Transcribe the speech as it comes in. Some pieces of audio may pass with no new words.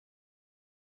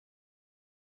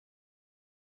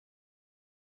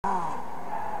Everybody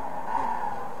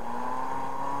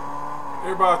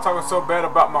talking so bad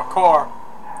about my car.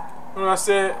 When I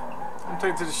said, I'm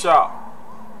taking it to the shop.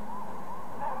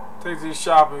 Take it to the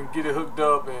shop and get it hooked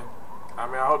up, and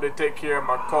I hope they take care of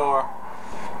my car.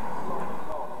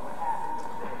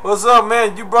 What's up,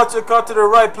 man? You brought your car to the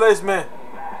right place, man.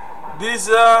 This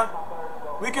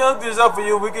we can hook this up for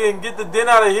you. We can get the dent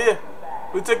out of here.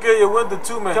 We take care of your window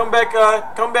too, man. Come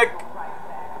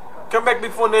back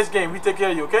before next game. We take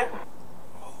care of you, okay?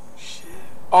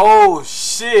 Oh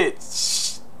shit.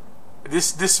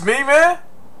 This me, man?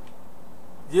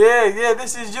 Yeah,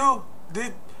 this is you.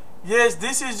 Yes,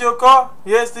 this is your car.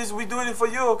 Yes, we doing it for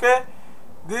you, okay?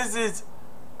 This is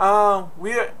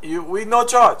we no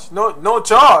charge. No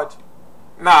charge.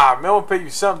 Nah, man, we'll pay you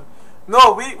something.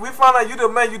 No, we found out you the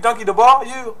man, you donkey the ball.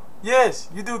 Yes,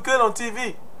 you do good on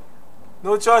TV.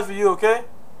 No charge for you, okay?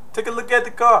 Take a look at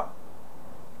the car.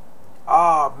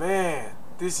 Ah, man,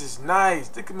 this is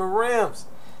nice. Look at my rims.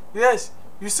 Yes,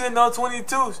 you sitting on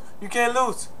 22s. You can't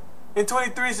lose. And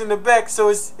 23s in the back, so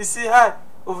it's see high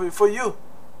over for you.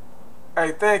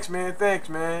 Hey, thanks, man. Thanks,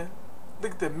 man.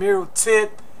 Look at the mirror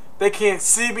tint. They can't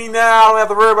see me now. I don't have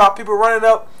to worry about people running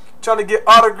up trying to get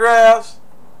autographs.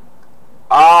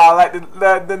 Ah, like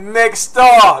the next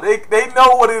star. They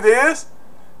know what it is.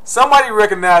 Somebody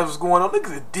recognized what's going on. Look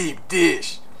at the deep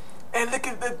dish. And look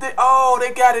at they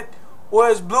got it where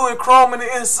it's blue and chrome in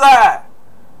the inside.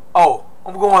 Oh,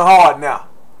 I'm going hard now.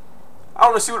 I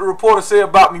want to see what the reporter say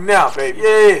about me now, baby.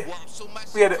 Yeah,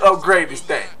 we had to upgrade this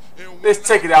thing. Let's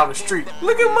take it out on the street.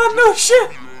 Look at my new shit.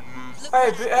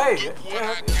 Hey, it's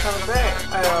kind of bad.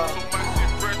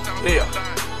 Yeah,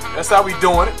 that's how we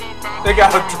doing it. They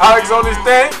got hydraulics on this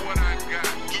thing.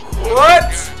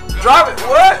 What? Drive it,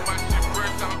 what?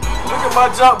 Look at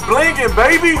my junk blinging,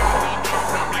 baby.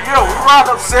 Yo, we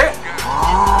riding upset.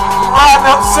 Riding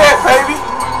upset, baby.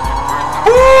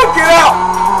 Woo, get out.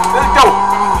 Let's go.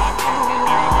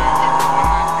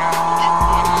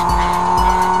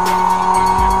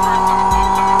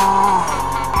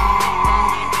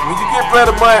 When you get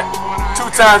Brother Mutt 2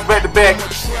 times back to back,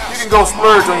 you can go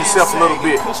splurge on yourself a little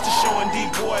bit.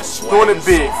 Doing it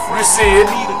big. You see it.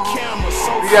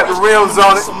 We got the rims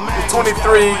on it. The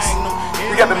 23s.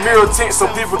 We got the mirror tint so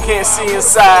people can't see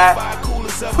inside.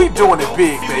 We doing it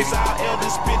big, baby.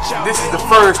 This is the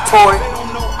first toy.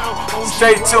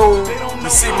 Stay tuned to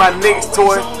see my next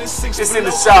toy. It's in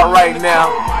the shop right now.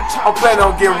 I'm planning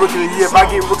on getting Rookie of the Year. If I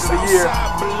get Rookie of the Year,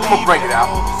 I'm going to bring it out.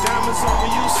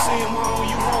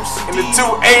 In the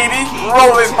 280,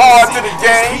 rolling hard to the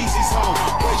game.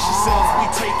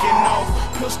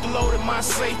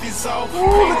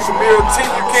 Ooh, look at the mirror tint.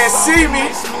 You can't see me.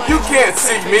 You can't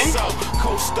see me.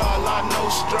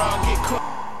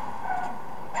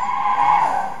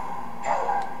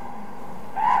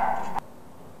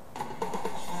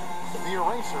 The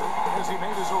eraser, as he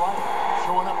made his arrival,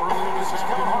 showing up earlier this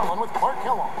Kevin Harlan with Clark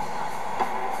Kellogg.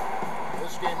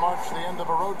 This game marks the end of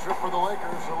a road trip for the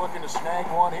Lakers. They're looking to snag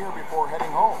one here before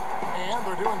heading home. And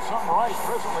they're doing something right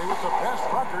presently with the best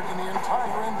record in the entire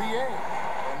NBA.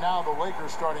 And now the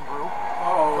Lakers starting group.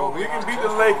 Oh, we can beat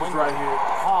the Lakers right here.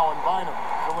 Howe and Bynum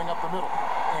filling up the middle.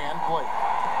 And Blake.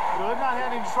 Well, they've not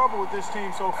had any trouble with this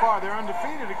team so far. They're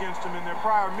undefeated against them in their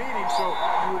prior meetings, so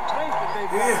you would think that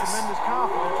they've got tremendous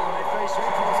confidence when they face it.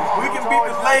 We can beat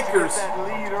the Lakers.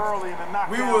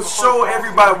 We will show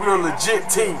everybody we're a legit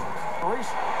team.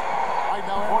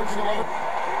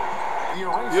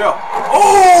 Yeah.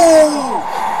 Oh!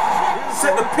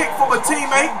 Set the pick from a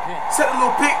teammate. Set a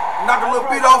little pick. Knock a little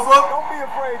bit off of.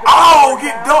 Oh,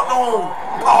 get dunked on.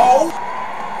 Oh!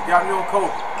 Got me on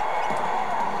Kobe.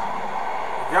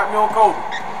 Got me on Kobe.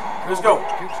 Let's go.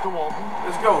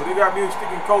 Let's go. They got me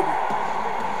sticking Kobe.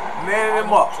 Manning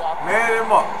him up. Manning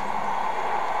him up.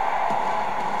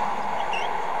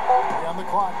 On the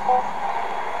clock.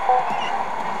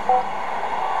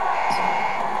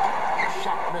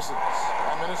 Shot misses.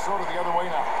 And Minnesota the other way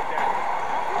now.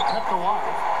 Kept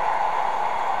alive.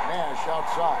 Nash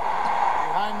outside.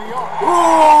 Behind the arc.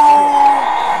 Ooh!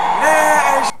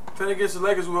 Nash! Playing against the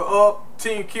Lakers, we're up.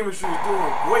 Team chemistry is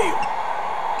doing well.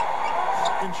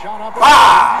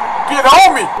 Ah! Get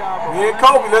on me! Me and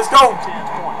Kobe, let's go.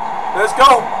 Let's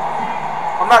go.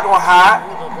 I'm not going to hide.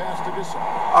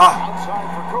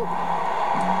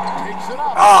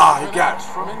 Ah, he got it.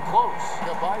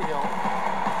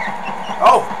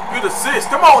 Oh, good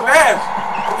assist. Come on, Nash.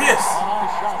 Yes.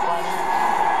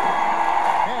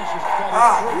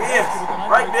 Ah, yes.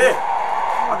 Right there.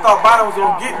 I thought Bynum was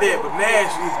going to get that, but Nash,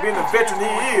 being the veteran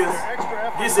he is,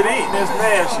 gets it in. That's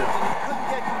Nash.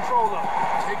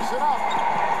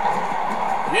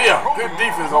 Yeah, good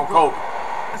defense on Kobe.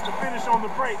 That's to finish on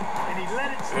the break, and he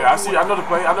let it slip. Yeah, I see. I know the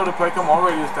play. I know the play. Come on,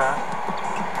 ready this time.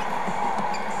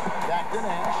 Back to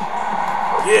Nash.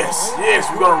 Yes,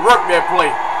 yes. We're gonna work that play.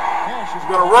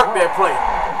 We're gonna work that play.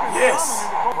 Yes.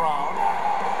 Brown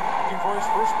looking for his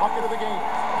first bucket of the game.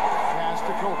 Pass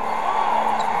to Kobe.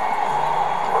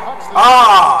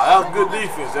 Ah, that was good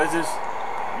defense. That's just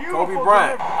Kobe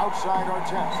Bryant. Outside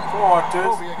Artest. Come on,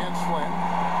 Artest. Kobe against Flynn.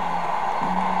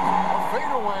 A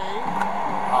fadeaway.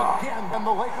 Again, and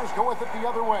the Lakers go with it the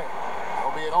other way.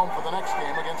 They'll be at home for the next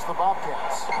game against the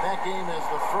Bobcats. That game is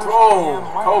the first. Oh,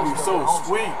 Kobe's so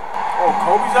sweet. Oh,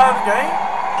 Kobe's out of the game?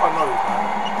 Oh, no, he's not.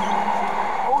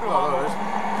 No,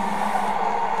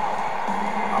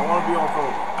 I want to be on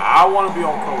Kobe. I want to be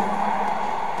on Kobe.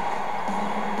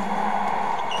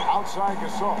 Outside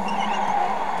Gasol.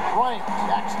 Bryant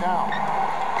backs down.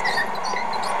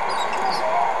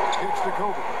 Kicks to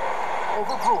Kobe.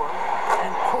 Over Brewer.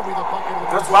 And Kobe the bucket.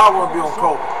 That's why I want to be on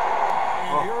Kobe.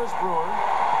 And here is Brewer.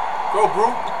 Go,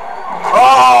 Brew.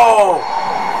 Oh!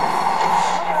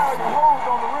 Look at how he rolled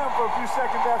on the rim for a few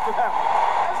seconds after that one.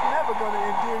 That's never going to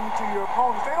endear you to your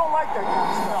opponents. They don't like that kind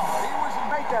of stuff. He was to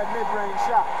make that mid-range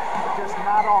shot, but just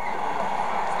not often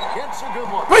enough. Gets a good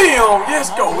look. Bam! Let's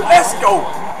go. Let's go.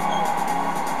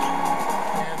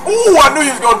 Ooh, I knew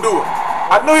he was going to do it.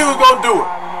 I knew he was going to do it.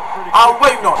 I'm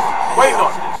waiting on it. Waiting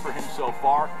on it. For him so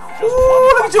far.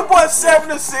 Ooh, look at your boy,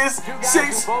 7 assists,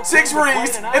 6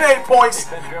 reads, and 8 points.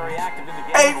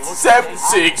 8, 7,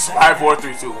 6, 5, 4,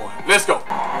 3, 2, 1. Let's go.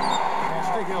 Come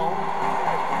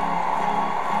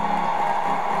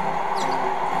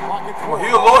on,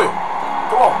 he's loyal.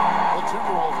 Come on. The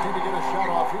Timberwolves need to get a shot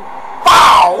off here.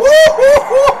 Pow!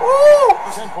 Woo-hoo-hoo-hoo!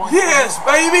 Yes,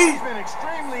 baby. He's been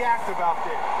extremely active out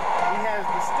there. He has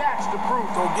the stats to prove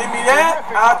it. Don't give me that.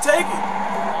 I'll take it.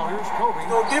 Now here's Kobe.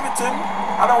 Don't give it to me.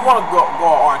 I don't want to go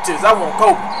Artest. I want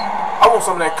Kobe. I want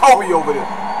some of that Kobe over there.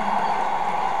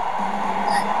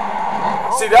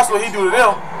 See, that's what he do to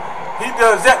them. He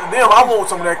does that to them. I want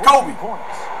some of that Kobe. Boy,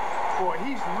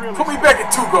 he's really Put me back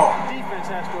at 2 guard. Defense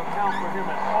has to account for him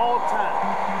at all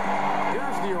times.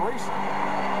 Here's the eraser.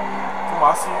 Come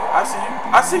on, I see you. I see you.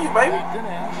 I see you, baby. Back to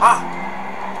Nash. Ah.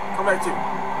 Come back to you.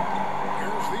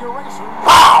 Here's the eraser.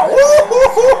 Pow!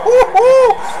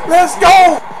 Let's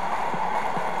go.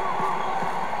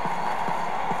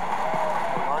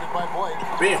 Guarded by Blake.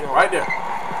 Bam, right there.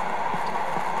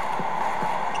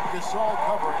 Gasol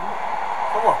covering.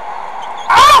 Come on.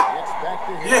 Ah! It's back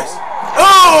to him. Yes.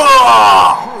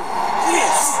 Oh!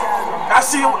 Yes. I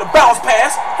see him with the bounce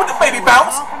pass. With the baby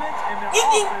bounce.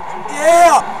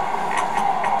 Yeah.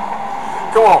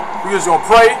 Come on. We just gonna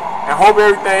pray and hope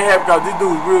everything happens because this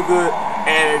dude is real good.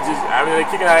 And it just, I mean, they're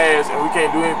kicking our ass and we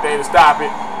can't do anything to stop it.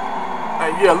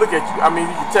 And yeah, look at you. I mean,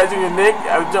 you can tattoo your neck.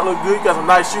 It look good. You got some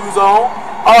nice shoes on.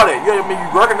 All that. Yeah, I mean, you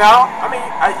working out. I mean,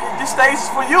 this stage is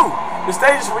for you. The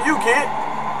stage is for you, kid.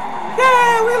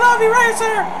 Yeah, we love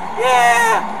Eraser.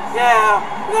 Yeah, yeah.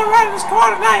 We're gonna ride in his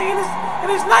car tonight. In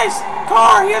his nice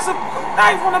car. He has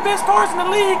one of the best cars in the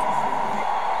league.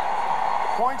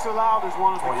 Points allowed is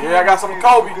one of the yeah, I got some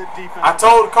Kobe. I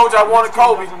told the coach I wanted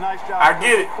Kobe. I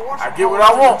get it. I get what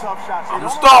I want. I'm the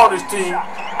star on this team.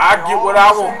 I get what I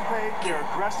want. They're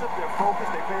aggressive. They're focused.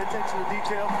 They pay attention to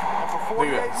detail. And for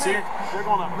 48 minutes, they're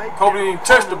going to make Kobe didn't even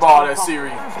touch the ball that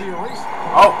series.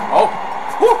 Oh.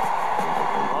 Woo.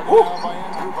 Woo.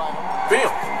 Bam.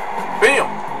 Bam.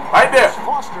 Right there.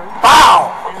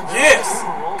 Bow. Yes.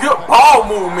 Good ball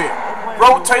movement.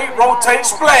 Rotate,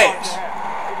 splash.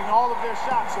 All of their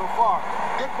shots so far.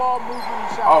 Good ball movement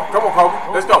and shot. Oh, come on, Kobe.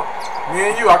 Let's go. Me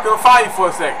and you. I couldn't find you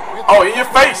for a second. Oh, in your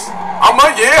face. I'm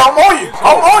on you. I'm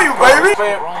on you, baby.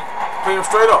 Play him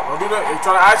straight up. Don't do that. He's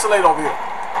trying to isolate over here.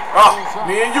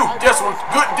 Me and you. Just one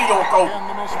good D on Kobe.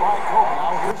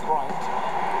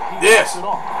 Yes.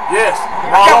 Yes.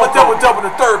 I got my double in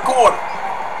the 3rd quarter.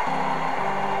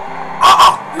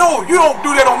 No, you don't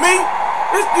do that on me.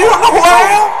 You don't know who I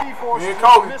am. Me and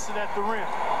Kobe.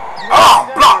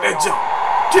 Block that jump.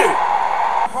 Get it.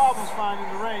 Problems finding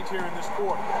the range here in this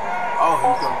quarter. Oh,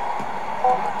 here we go.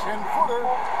 10-footer.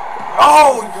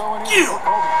 Oh, yeah.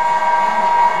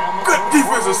 Good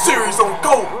defensive series on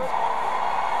Kobe.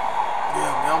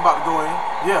 Yeah, man, I'm about to go in.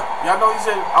 Yeah, y'all know he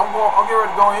said I'm getting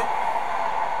ready to go in.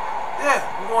 Yeah,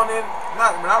 I'm going in.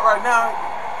 Not right now.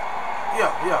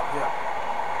 Yeah.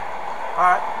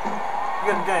 All right.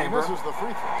 We got the game, bro. This is the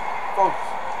free throw. Focus.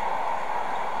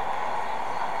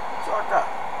 I got.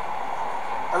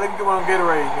 I let me get one on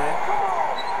Gatorade, man.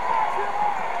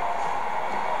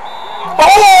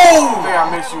 Oh! I think I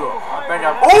messed you up.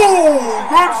 Oh!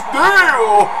 Good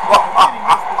steal!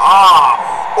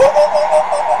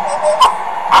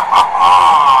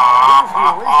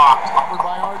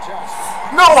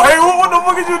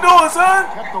 doing, son?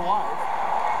 Kept alive.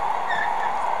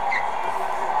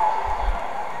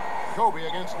 Kobe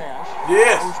against Nash.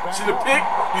 Yes. See the pick?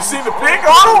 You seen the pick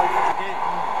on him?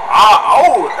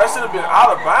 Oh, that should have been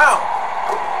out of bounds.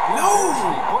 No.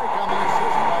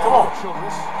 Come on.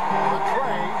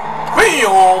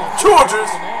 Bam!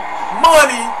 Childress.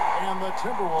 Money.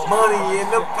 Money in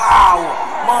the power.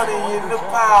 Money in the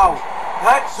power.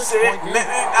 I said,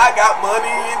 I got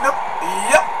money in the.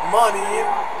 Yep, money in.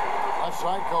 Left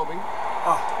side, Kobe. 18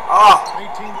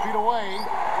 feet away.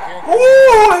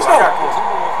 Ooh, let's go. I got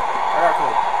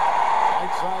Kobe.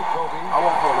 Right side, Kobe. I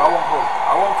want Kobe. I want Kobe.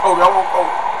 I want Kobe. I want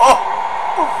Kobe.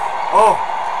 Oh.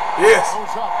 Yes.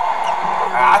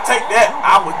 I take that.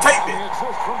 I would take that.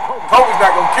 Kobe's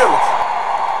not going to kill us.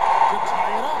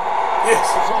 Yes.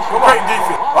 Great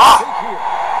defense.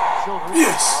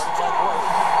 Yes.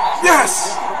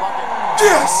 Yes.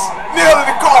 Yes. Nailed in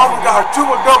the car. We got a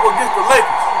 2-double against the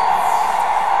Lakers.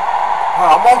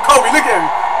 I'm on Kobe. Look at me.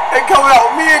 They coming out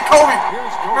with me and Kobe.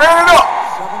 Man it up.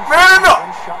 Man it up.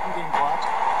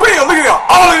 Bam. Look at that.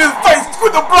 All in his face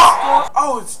with the block.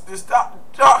 Oh, it's step.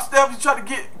 You try to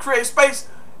create space.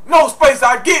 No space.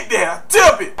 I get there. I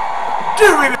tip it.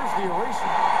 Give me the.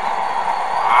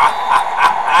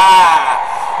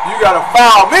 You gotta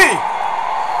foul me.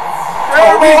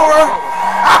 Game over.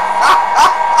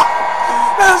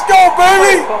 Let's go,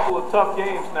 baby. A couple of tough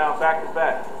games now, back to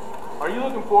back. Are you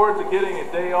looking forward to getting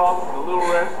a day off and a little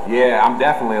rest? Yeah, I'm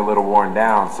definitely a little worn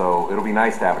down, so it'll be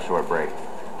nice to have a short break.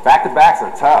 Back-to-backs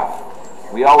are tough.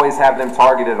 We always have them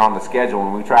targeted on the schedule,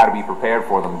 and we try to be prepared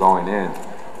for them going in.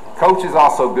 Coach is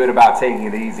also good about taking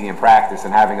it easy in practice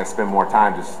and having us spend more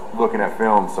time just looking at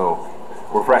film, so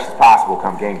we're fresh as possible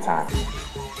come game time.